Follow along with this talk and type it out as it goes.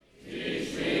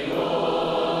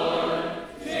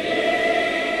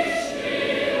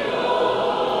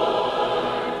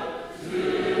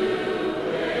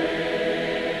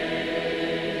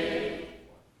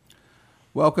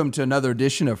Welcome to another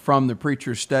edition of From the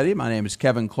Preacher's Study. My name is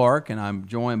Kevin Clark, and I'm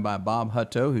joined by Bob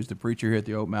Hutto, who's the preacher here at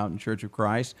the Oak Mountain Church of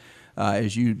Christ.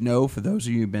 As you know, for those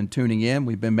of you who've been tuning in,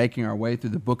 we've been making our way through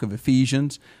the book of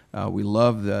Ephesians. We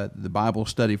love the Bible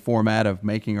study format of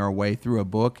making our way through a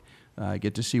book,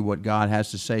 get to see what God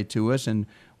has to say to us, and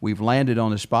we've landed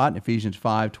on a spot in Ephesians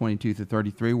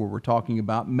 5:22-33 where we're talking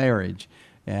about marriage.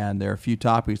 And there are a few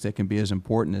topics that can be as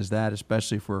important as that,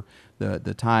 especially for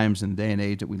the times and day and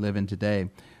age that we live in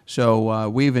today. So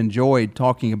we've enjoyed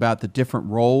talking about the different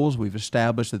roles. We've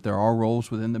established that there are roles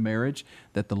within the marriage,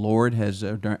 that the Lord has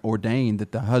ordained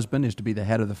that the husband is to be the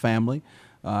head of the family,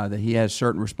 that he has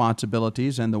certain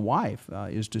responsibilities, and the wife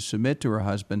is to submit to her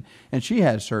husband, and she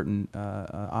has certain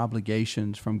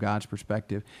obligations from God's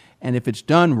perspective. And if it's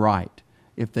done right,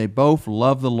 if they both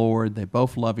love the Lord, they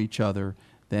both love each other,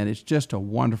 then it's just a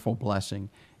wonderful blessing.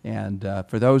 And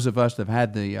for those of us that have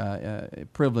had the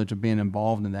privilege of being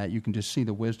involved in that, you can just see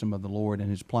the wisdom of the Lord and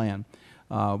His plan.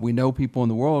 We know people in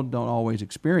the world don't always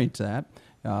experience that.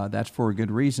 That's for a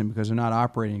good reason, because they're not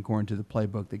operating according to the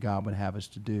playbook that God would have us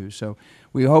to do. So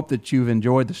we hope that you've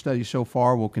enjoyed the study so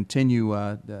far. We'll continue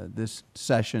this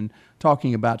session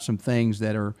talking about some things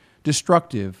that are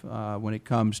destructive when it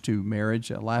comes to marriage.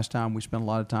 Last time we spent a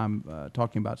lot of time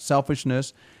talking about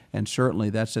selfishness, and certainly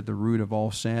that's at the root of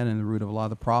all sin and the root of a lot of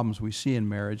the problems we see in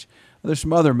marriage. There's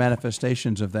some other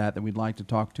manifestations of that we'd like to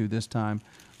talk to this time,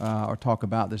 or talk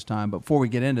about this time. But before we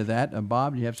get into that,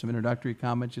 Bob, do you have some introductory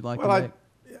comments you'd like to make?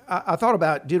 I thought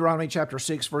about Deuteronomy chapter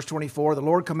 6, verse 24. The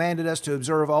Lord commanded us to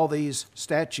observe all these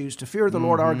statutes, to fear the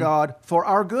Lord our God for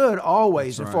our good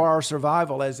always, and for our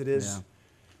survival as it is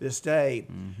this day.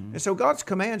 And so God's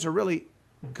commands are really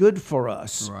good for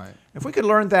us. Right. If we could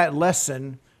learn that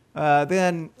lesson,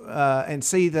 then and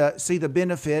see the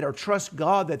benefit, or trust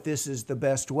God that this is the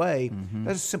best way,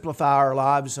 that'll simplify our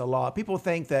lives a lot. People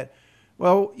think that,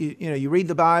 well, you read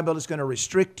the Bible, it's going to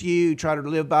restrict you. Try to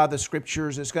live by the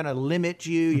Scriptures, it's going to limit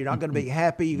you. You're not going to be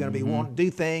happy. You're going to be wanting to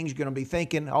do things. You're going to be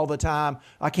thinking all the time,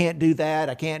 I can't do that.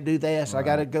 I can't do this. I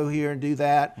got to go here and do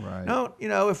that. Right.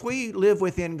 No, if we live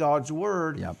within God's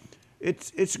Word,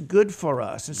 it's good for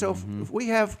us. And so if we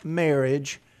have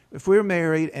marriage, if we're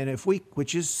married, and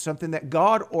which is something that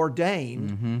God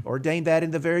ordained that in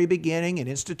the very beginning and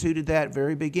instituted that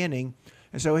very beginning,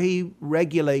 and so He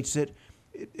regulates it.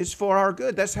 It's for our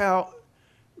good. That's how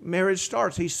marriage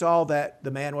starts. He saw that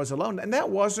the man was alone, and that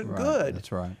wasn't good.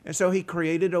 That's right. And so He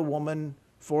created a woman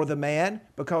for the man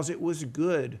because it was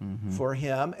good for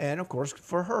him and, of course,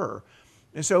 for her.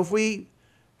 And so if we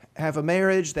have a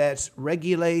marriage that's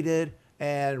regulated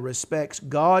and respects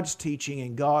God's teaching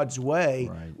and God's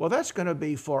way, well, that's going to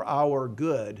be for our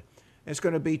good. It's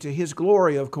going to be to His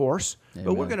glory, of course,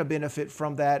 but we're going to benefit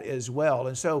from that as well.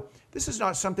 And so this is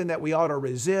not something that we ought to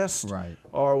resist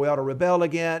or we ought to rebel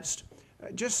against.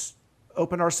 Just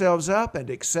open ourselves up and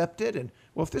accept it. And,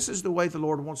 well, if this is the way the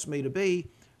Lord wants me to be,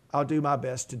 I'll do my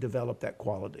best to develop that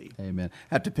quality. Amen.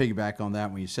 I have to piggyback on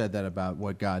that when you said that about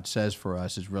what God says for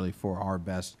us is really for our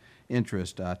best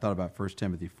interest. I thought about 1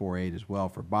 Timothy 4:8 as well.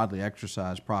 For bodily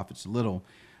exercise profits little,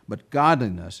 but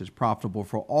godliness is profitable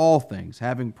for all things,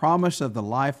 having promise of the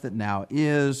life that now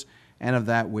is and of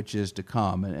that which is to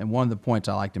come. And one of the points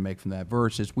I like to make from that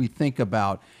verse is we think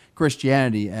about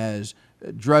Christianity as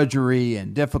drudgery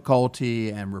and difficulty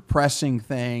and repressing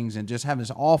things and just having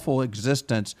this awful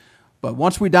existence. But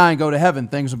once we die and go to heaven,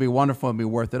 things will be wonderful and be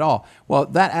worth it all. Well,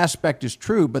 that aspect is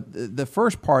true, but the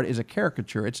first part is a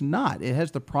caricature. It's not. It has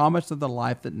the promise of the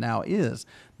life that now is.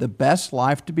 The best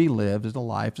life to be lived is the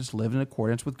life that's lived in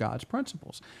accordance with God's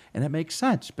principles. And it makes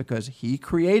sense because He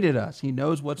created us. He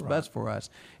knows what's best for us,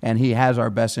 and He has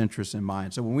our best interests in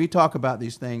mind. So when we talk about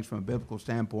these things from a biblical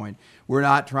standpoint, we're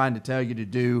not trying to tell you to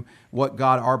do what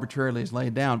God arbitrarily has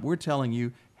laid down. We're telling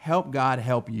you, help God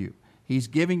help you. He's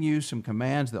giving you some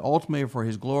commands that ultimately are for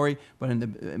His glory, but in the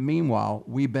meanwhile,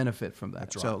 we benefit from that.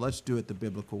 That's right. So let's do it the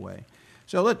biblical way.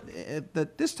 So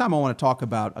this time I want to talk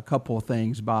about a couple of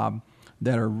things, Bob,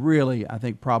 that are really, I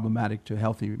think, problematic to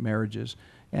healthy marriages.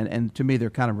 And to me, they're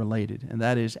kind of related. And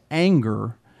that is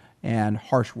anger and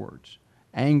harsh words.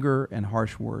 Anger and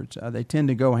harsh words. They tend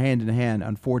to go hand in hand,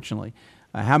 unfortunately.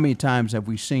 How many times have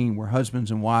we seen where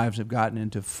husbands and wives have gotten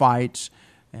into fights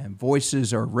and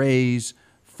voices are raised,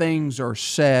 things are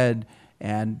said,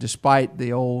 and despite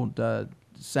the old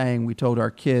saying we told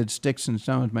our kids, sticks and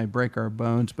stones may break our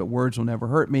bones, but words will never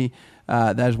hurt me,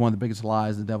 that is one of the biggest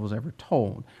lies the devil's ever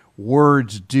told.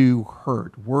 Words do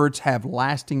hurt. Words have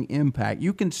lasting impact.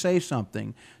 You can say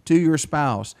something to your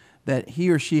spouse that he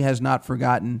or she has not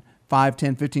forgotten 5,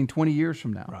 10, 15, 20 years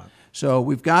from now. So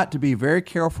we've got to be very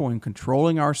careful in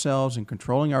controlling ourselves and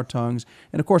controlling our tongues.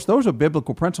 And of course, those are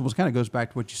biblical principles. Kind of goes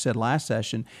back to what you said last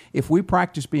session. If we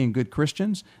practice being good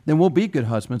Christians, then we'll be good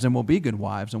husbands and we'll be good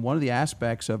wives. And one of the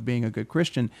aspects of being a good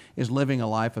Christian is living a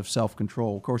life of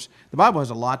self-control. Of course, the Bible has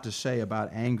a lot to say about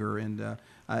anger, and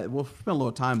we'll spend a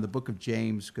little time in the book of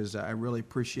James because I really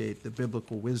appreciate the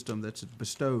biblical wisdom that's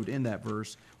bestowed in that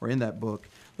verse or in that book.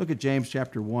 Look at James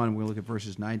chapter 1. We'll look at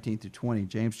verses 19 through 20.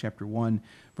 James chapter 1,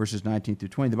 verses 19 through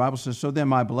 20. The Bible says, "So then,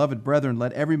 my beloved brethren,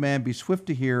 let every man be swift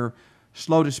to hear,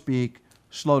 slow to speak,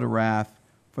 slow to wrath,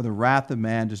 for the wrath of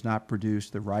man does not produce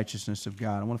the righteousness of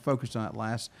God." I want to focus on that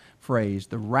last phrase.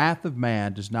 The wrath of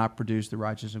man does not produce the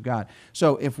righteousness of God.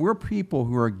 So if we're people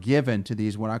who are given to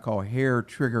these what I call hair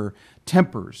trigger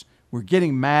tempers, we're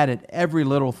getting mad at every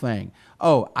little thing.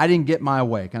 Oh, I didn't get my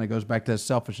way. Kind of goes back to that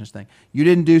selfishness thing. You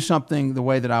didn't do something the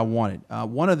way that I wanted.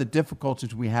 One of the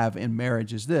difficulties we have in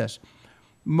marriage is this.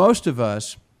 Most of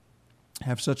us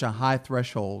have such a high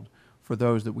threshold for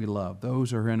those that we love,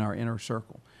 those who are in our inner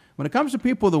circle. When it comes to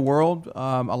people of the world,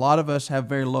 a lot of us have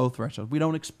very low thresholds. We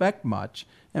don't expect much,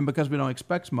 and because we don't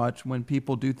expect much, when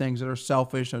people do things that are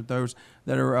selfish or those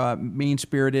that are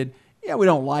mean-spirited, yeah, we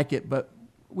don't like it, but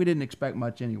we didn't expect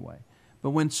much anyway.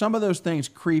 But when some of those things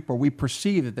creep, or we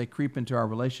perceive that they creep into our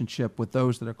relationship with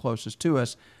those that are closest to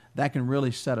us, that can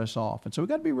really set us off. And so we've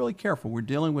got to be really careful. We're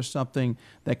dealing with something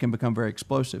that can become very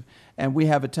explosive. And we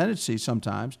have a tendency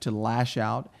sometimes to lash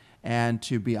out and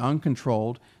to be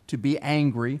uncontrolled, to be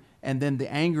angry, and then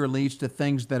the anger leads to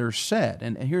things that are said.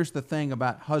 And here's the thing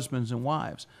about husbands and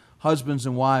wives. Husbands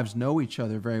and wives know each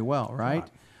other very well, right?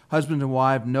 Husbands and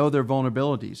wives know their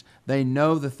vulnerabilities. They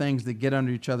know the things that get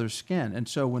under each other's skin. And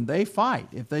so when they fight,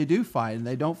 if they do fight, and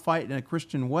they don't fight in a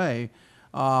Christian way,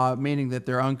 meaning that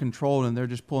they're uncontrolled and they're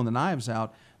just pulling the knives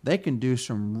out, they can do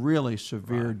some really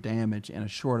severe damage in a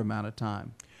short amount of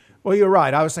time. Well, you're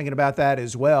right. I was thinking about that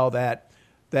as well, that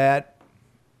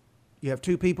you have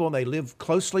two people and they live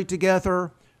closely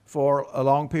together for a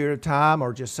long period of time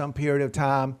or just some period of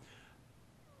time.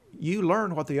 You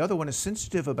learn what the other one is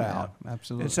sensitive about. Yeah,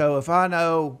 absolutely. And so if I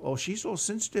know, oh, she's a little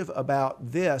sensitive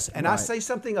about this, and I say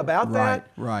something about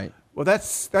that, right. Well,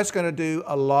 that's going to do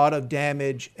a lot of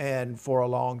damage and for a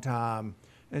long time.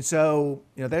 And so,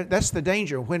 that's the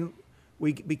danger. When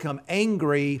we become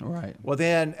angry, well,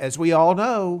 then, as we all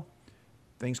know,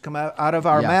 things come out of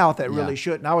our mouth that really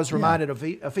shouldn't. I was reminded of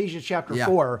Ephesians chapter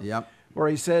 4, where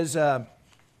he says,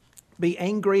 be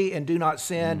angry and do not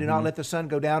sin. Do not let the sun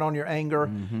go down on your anger.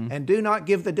 And do not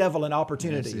give the devil an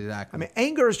opportunity. Yes, exactly. I mean,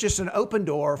 anger is just an open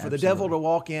door for the devil to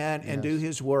walk in and do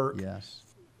his work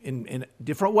in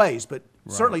different ways, but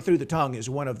certainly through the tongue is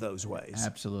one of those ways.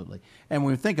 Absolutely. And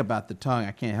when we think about the tongue,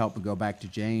 I can't help but go back to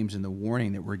James and the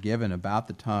warning that we're given about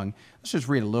the tongue. Let's just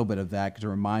read a little bit of that because it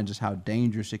reminds us how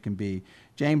dangerous it can be.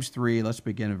 James 3, let's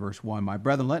begin in verse 1. "My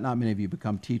brethren, let not many of you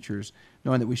become teachers,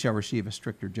 knowing that we shall receive a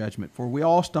stricter judgment. For we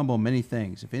all stumble in many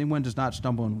things. If anyone does not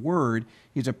stumble in word,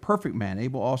 he is a perfect man,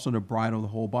 able also to bridle the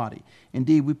whole body.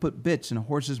 Indeed, we put bits in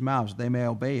horses' mouths that they may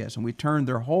obey us, and we turn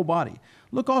their whole body.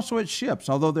 Look also at ships.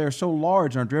 Although they are so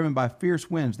large and are driven by fierce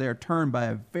winds, they are turned by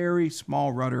a very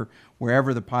small rudder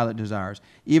wherever the pilot desires.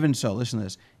 Even so," listen to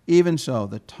this, "even so,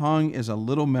 the tongue is a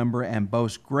little member and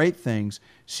boasts great things.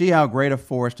 See how great a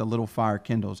forest a little fire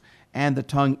kindles. And the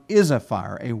tongue is a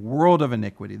fire, a world of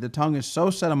iniquity. The tongue is so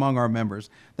set among our members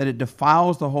that it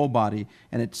defiles the whole body,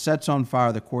 and it sets on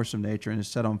fire the course of nature and is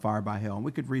set on fire by hell." And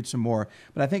we could read some more,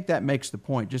 but I think that makes the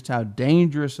point, just how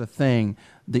dangerous a thing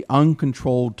the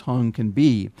uncontrolled tongue can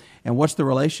be. And what's the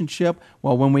relationship?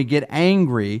 Well, when we get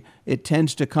angry, it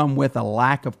tends to come with a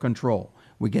lack of control.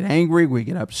 We get angry, we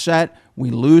get upset,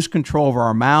 we lose control over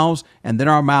our mouths, and then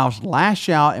our mouths lash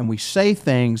out and we say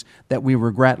things that we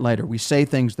regret later. We say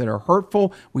things that are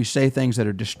hurtful, we say things that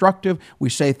are destructive, we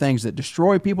say things that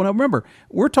destroy people. Now remember,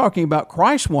 we're talking about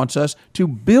Christ wants us to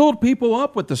build people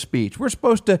up with the speech. We're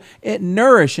supposed to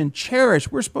nourish and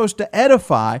cherish. We're supposed to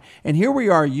edify. And here we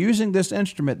are using this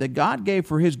instrument that God gave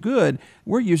for his good.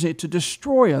 We're using it to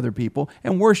destroy other people,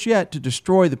 and worse yet, to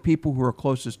destroy the people who are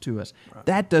closest to us.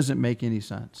 That doesn't make any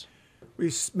sense.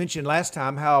 We mentioned last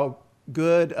time how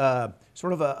good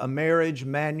sort of a marriage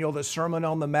manual, the Sermon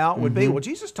on the Mount would be. Well,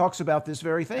 Jesus talks about this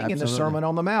very thing in the Sermon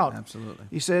on the Mount. Absolutely.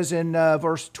 He says in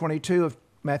verse 22 of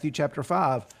Matthew chapter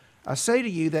 5, "I say to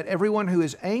you that everyone who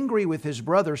is angry with his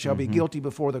brother shall be guilty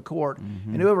before the court.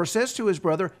 And whoever says to his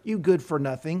brother, 'You good for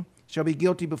nothing,' shall be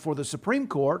guilty before the Supreme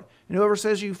Court. And whoever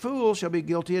says, 'You fool,' shall be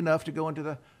guilty enough to go into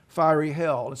the fiery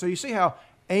hell." And so you see how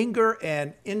anger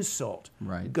and insult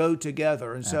go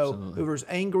together. And so whoever's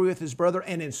angry with his brother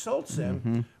and insults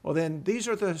him, well, then these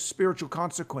are the spiritual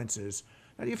consequences.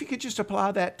 If you could just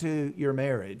apply that to your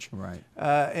marriage. Right.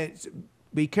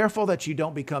 Be careful that you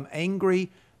don't become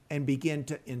angry and begin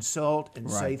to insult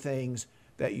and say things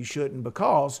that you shouldn't,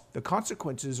 because the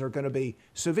consequences are going to be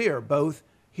severe, both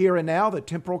here and now, the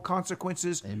temporal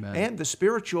consequences, Amen. and the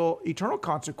spiritual, eternal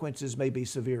consequences may be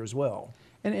severe as well.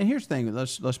 And here's the thing,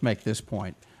 let's make this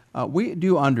point. We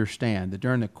do understand that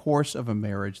during the course of a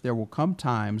marriage, there will come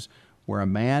times where a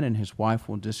man and his wife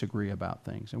will disagree about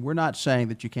things. And we're not saying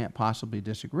that you can't possibly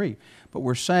disagree, but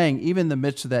we're saying even in the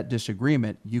midst of that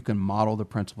disagreement, you can model the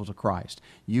principles of Christ.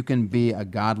 You can be a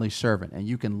godly servant, and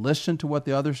you can listen to what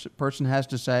the other person has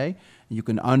to say. You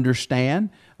can understand.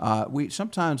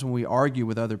 Sometimes when we argue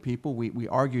with other people, we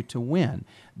argue to win.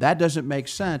 That doesn't make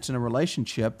sense in a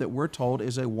relationship that we're told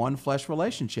is a one-flesh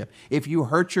relationship. If you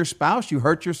hurt your spouse, you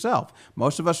hurt yourself.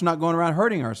 Most of us are not going around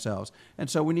hurting ourselves. And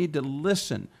so we need to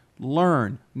listen,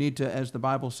 learn, need to, as the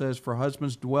Bible says, for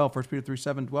husbands dwell, 1 Peter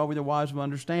 3:7, dwell with your wives with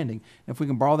understanding. If we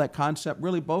can borrow that concept,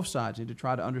 really both sides need to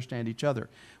try to understand each other.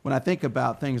 When I think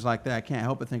about things like that, I can't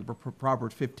help but think of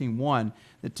Proverbs 15:1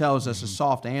 that tells us a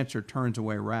soft answer turns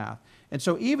away wrath. And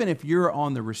so even if you're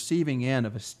on the receiving end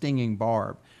of a stinging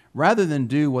barb, rather than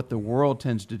do what the world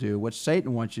tends to do, what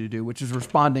Satan wants you to do, which is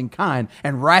respond in kind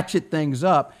and ratchet things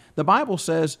up, the Bible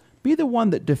says, be the one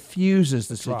that diffuses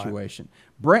the situation.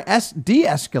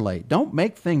 De-escalate. Don't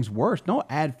make things worse. Don't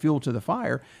add fuel to the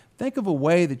fire. Think of a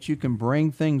way that you can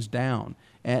bring things down.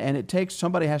 And it takes,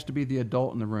 somebody has to be the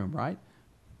adult in the room, right?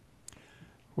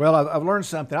 Well, I've learned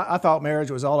something. I thought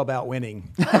marriage was all about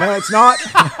winning. No, it's not.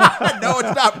 No,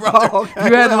 it's not, brother. Oh, okay.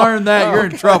 You hadn't learned that, you're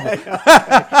in trouble.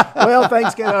 Well,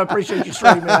 thanks, Ken. I appreciate you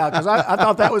straightening me out, because I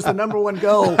thought that was the number one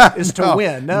goal, is to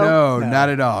win. No, not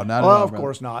at all. Not well, at all, of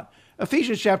course not.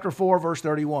 Ephesians chapter 4, verse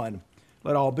 31.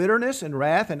 Let all bitterness and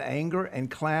wrath and anger and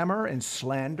clamor and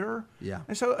slander. Yeah.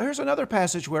 And so here's another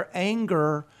passage where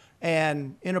anger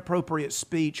and inappropriate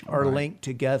speech are linked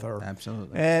together.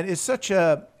 Absolutely. And it's such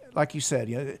a, like you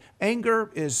said,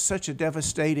 anger is such a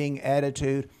devastating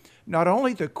attitude. Not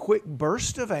only the quick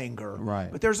burst of anger,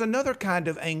 but there's another kind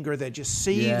of anger that just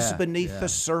seethes beneath the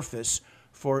surface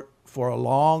for a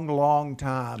long, long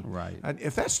time. Right. And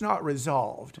if that's not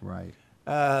resolved, Right.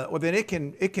 well, then it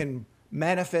can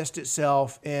manifest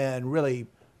itself in really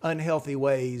unhealthy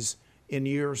ways in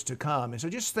years to come. And so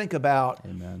just think about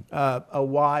a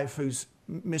wife who's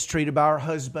mistreated by her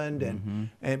husband,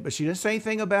 but she doesn't say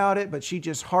anything about it, but she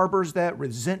just harbors that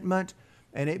resentment,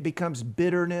 and it becomes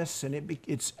bitterness, and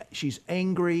she's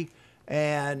angry,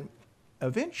 and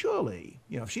eventually,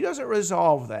 if she doesn't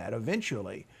resolve that,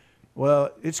 well,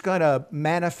 it's going to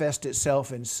manifest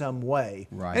itself in some way.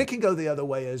 Right. And it can go the other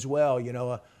way as well.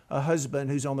 A husband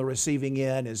who's on the receiving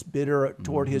end is bitter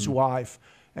toward his wife,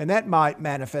 and that might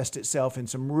manifest itself in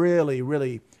some really,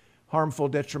 really harmful,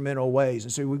 detrimental ways.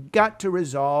 And so we've got to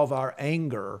resolve our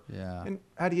anger. Yeah. And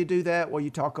how do you do that? Well, you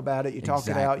talk about it, you talk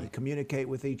it out, you communicate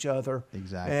with each other.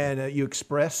 Exactly. And you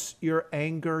express your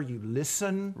anger, you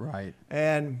listen. Right.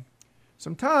 And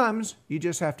sometimes you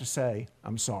just have to say,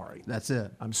 I'm sorry. That's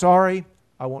it. I'm sorry.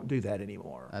 I won't do that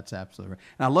anymore. That's absolutely right.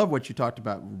 And I love what you talked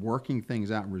about, working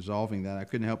things out and resolving that. I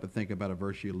couldn't help but think about a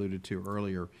verse you alluded to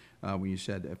earlier when you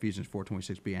said Ephesians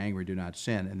 4:26, be angry, do not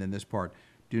sin. And then this part,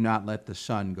 do not let the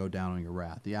sun go down on your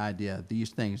wrath. The idea, these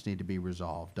things need to be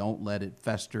resolved. Don't let it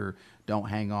fester. Don't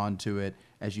hang on to it.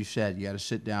 As you said, you got to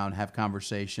sit down, have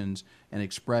conversations, and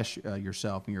express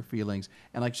yourself and your feelings.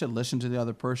 And like I said, listen to the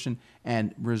other person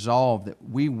and resolve that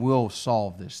we will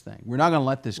solve this thing. We're not going to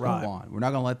let this go on. We're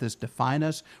not going to let this define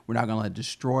us. We're not going to let it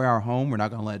destroy our home. We're not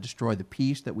going to let it destroy the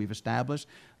peace that we've established.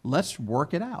 Let's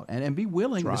work it out and be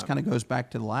willing. This kind of goes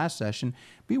back to the last session.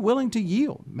 Be willing to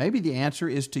yield. Maybe the answer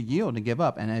is to yield and give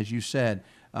up. And as you said,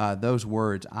 those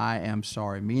words, I am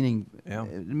sorry, meaning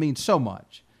it means so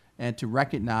much. And to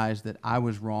recognize that I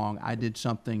was wrong, I did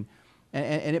something.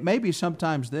 And it may be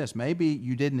sometimes this. Maybe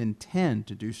you didn't intend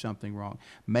to do something wrong.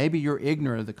 Maybe you're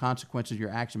ignorant of the consequences of your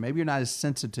action. Maybe you're not as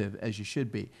sensitive as you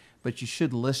should be. But you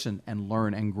should listen and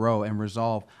learn and grow and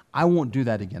resolve, I won't do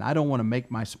that again. I don't want to make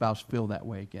my spouse feel that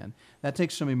way again. That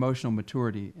takes some emotional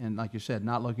maturity. And like you said,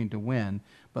 not looking to win,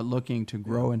 but looking to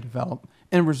grow and develop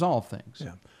and resolve things.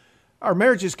 Yeah. Our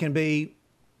marriages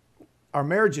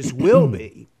will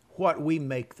be what we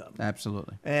make them.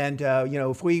 Absolutely. And,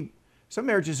 some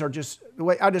marriages are just, the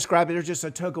way I describe it, they're just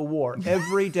a tug of war.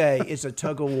 Every day it's a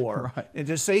tug of war. And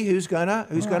to see who's gonna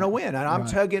win. And I'm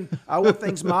tugging, I want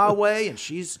things my way, and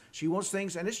she wants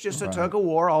things, and it's just a tug of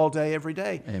war all day, every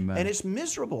day. Amen. And it's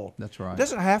miserable. That's right. It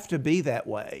doesn't have to be that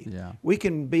way. Yeah. We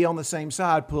can be on the same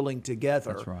side pulling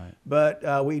together. That's right.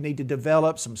 But we need to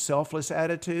develop some selfless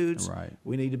attitudes. Right.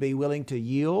 We need to be willing to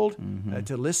yield,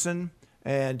 to listen,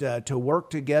 and to work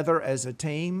together as a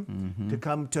team, to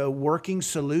come to working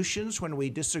solutions when we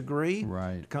disagree,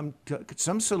 Right. to come to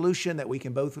some solution that we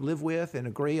can both live with and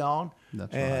agree on,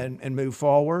 That's and move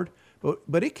forward.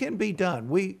 But it can be done.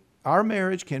 Our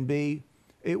marriage can be,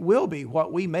 it will be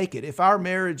what we make it. If our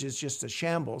marriage is just a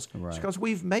shambles, Right. it's because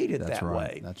we've made it That's that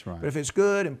right. way. That's right. But if it's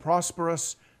good and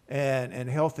prosperous and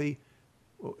healthy,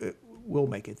 we'll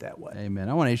make it that way. Amen.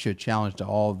 I want to issue a challenge to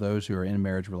all of those who are in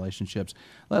marriage relationships.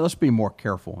 Let's be more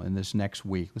careful in this next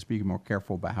week. Let's be more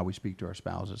careful about how we speak to our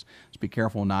spouses. Let's be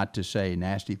careful not to say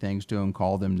nasty things to them,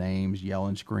 call them names, yell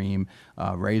and scream,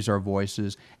 raise our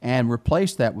voices, and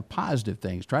replace that with positive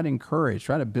things. Try to encourage,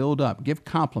 try to build up, give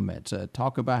compliments,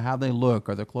 talk about how they look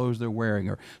or the clothes they're wearing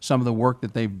or some of the work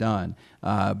that they've done.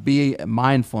 Be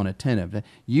mindful and attentive.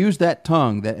 Use that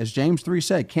tongue that, as James 3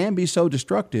 said, can be so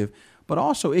destructive, but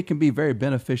also it can be very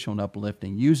beneficial and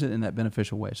uplifting. Use it in that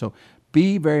beneficial way. So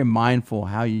be very mindful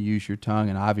how you use your tongue,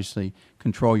 and obviously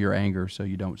control your anger so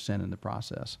you don't sin in the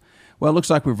process. Well, it looks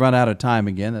like we've run out of time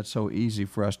again. That's so easy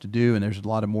for us to do, and there's a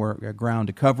lot of more ground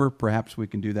to cover. Perhaps we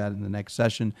can do that in the next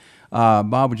session.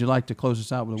 Bob, would you like to close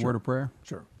us out with a word of prayer?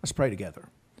 Sure. Let's pray together.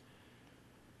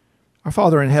 Our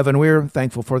Father in heaven, we're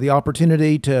thankful for the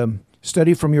opportunity to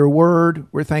study from your word.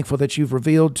 We're thankful that you've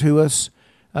revealed to us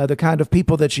the kind of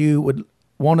people that you would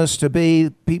want us to be,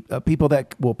 people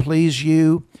that will please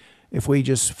you. If we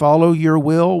just follow your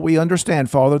will, we understand,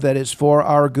 Father, that it's for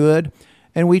our good,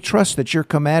 and we trust that your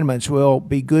commandments will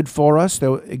be good for us,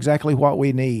 though exactly what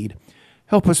we need.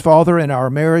 Help us, Father, in our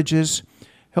marriages.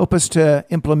 Help us to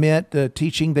implement the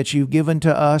teaching that you've given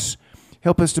to us.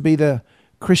 Help us to be the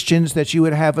Christians that you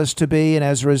would have us to be, and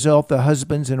as a result, the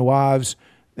husbands and wives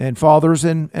and fathers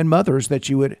and mothers that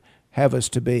you would have us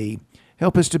to be.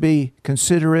 Help us to be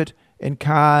considerate and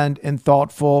kind and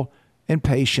thoughtful and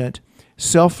patient,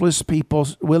 selfless people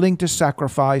willing to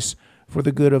sacrifice for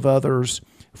the good of others.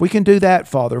 If we can do that,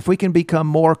 Father, if we can become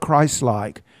more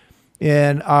Christ-like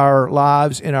in our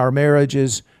lives, in our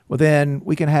marriages, well, then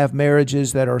we can have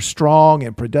marriages that are strong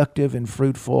and productive and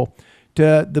fruitful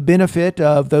to the benefit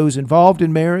of those involved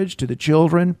in marriage, to the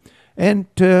children,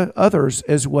 and to others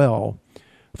as well.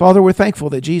 Father, we're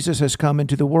thankful that Jesus has come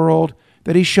into the world,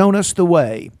 that he's shown us the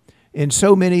way in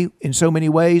so many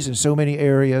ways, in so many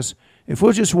areas. If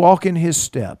we'll just walk in his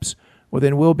steps, well,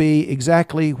 then we'll be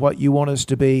exactly what you want us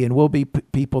to be, and we'll be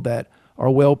people that are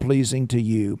well-pleasing to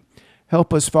you.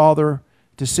 Help us, Father,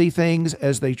 to see things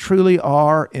as they truly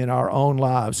are in our own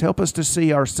lives. Help us to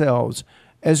see ourselves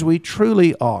as we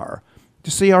truly are,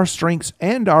 to see our strengths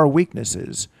and our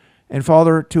weaknesses, and,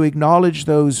 Father, to acknowledge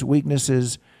those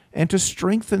weaknesses and to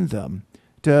strengthen them,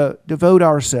 to devote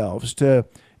ourselves to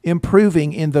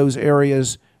improving in those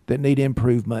areas that need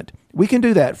improvement. We can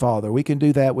do that, Father. We can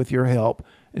do that with your help.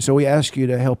 And so we ask you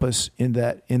to help us in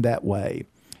that way.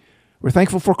 We're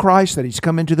thankful for Christ, that he's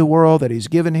come into the world, that he's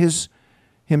given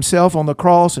himself on the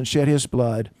cross and shed his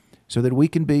blood so that we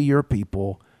can be your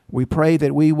people. We pray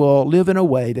that we will live in a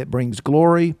way that brings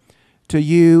glory to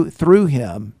you through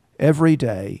him every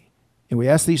day. And we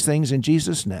ask these things in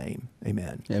Jesus' name.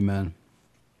 Amen. Amen.